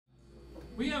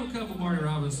We have a couple Marty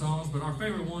Robbins songs, but our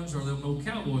favorite ones are them old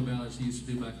cowboy ballads he used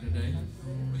to do back in the day.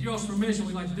 With y'all's permission,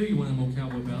 we'd like to do you one of them old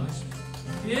cowboy ballads.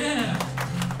 Yeah!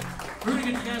 We're going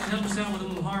to get you guys to help us out with a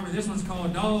little harmony. This one's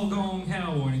called Doggone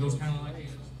Cowboy, and it goes kind of like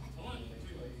this. 1,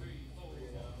 2, 3,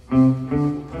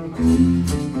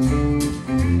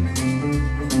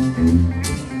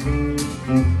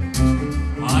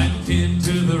 4. I'm kin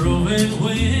to the roving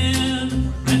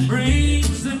wind that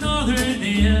brings the northern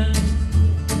in.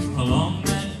 Along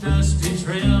that dusty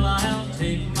trail I'll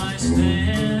take my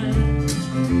stand.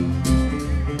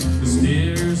 The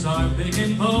steers are big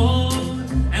and bold,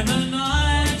 and the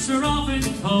nights are often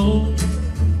cold,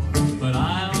 but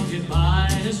I'll get by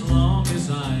as long as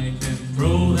I can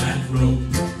throw that rope,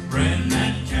 brand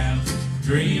that calf,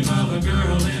 dream of a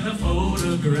girl in a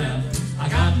photograph. I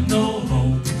got no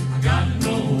home, I got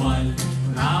no wife,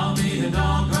 but I'll be a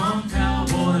doggone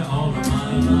cowboy all of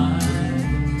my life.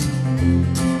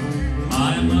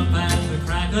 I'm up at the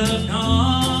crack of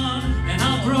dawn, and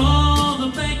I'll throw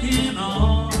the bacon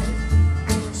on.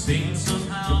 Seems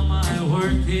somehow my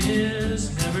work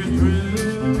is never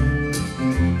through.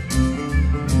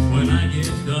 When I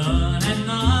get done at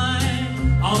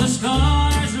night, all the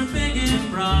stars are big and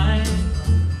bright.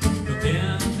 But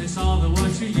then it's all of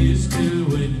what you used to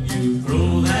when you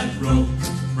throw that rope,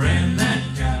 brand that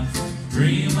calf,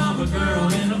 dream of a girl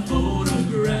in a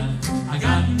photograph. I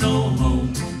got no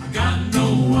home, I got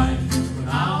no wife,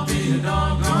 but I'll be a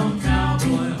doggone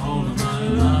cowboy all of my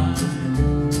life.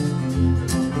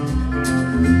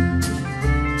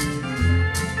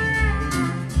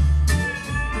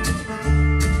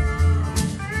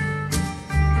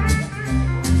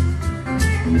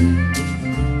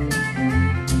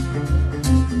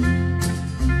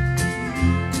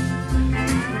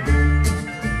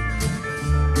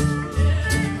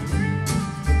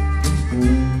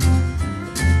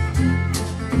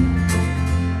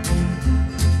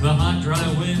 The hot, dry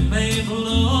wind may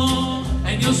blow,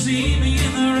 and you'll see me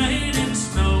in the rain and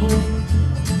snow,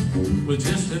 with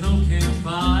just an old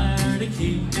campfire to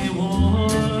keep me warm.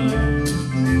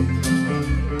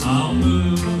 I'll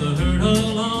move the herd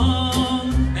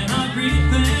along, and I'll greet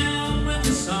them with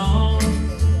a song.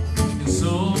 And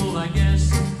so I guess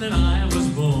that I was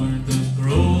born to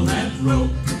throw that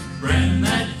rope, brand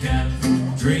that calf,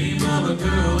 dream of a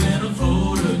girl in a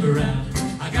photograph.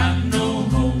 I got no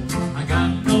home, I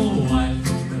got no wife,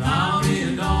 but I'll be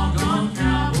a doggone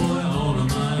cowboy all of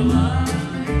my life.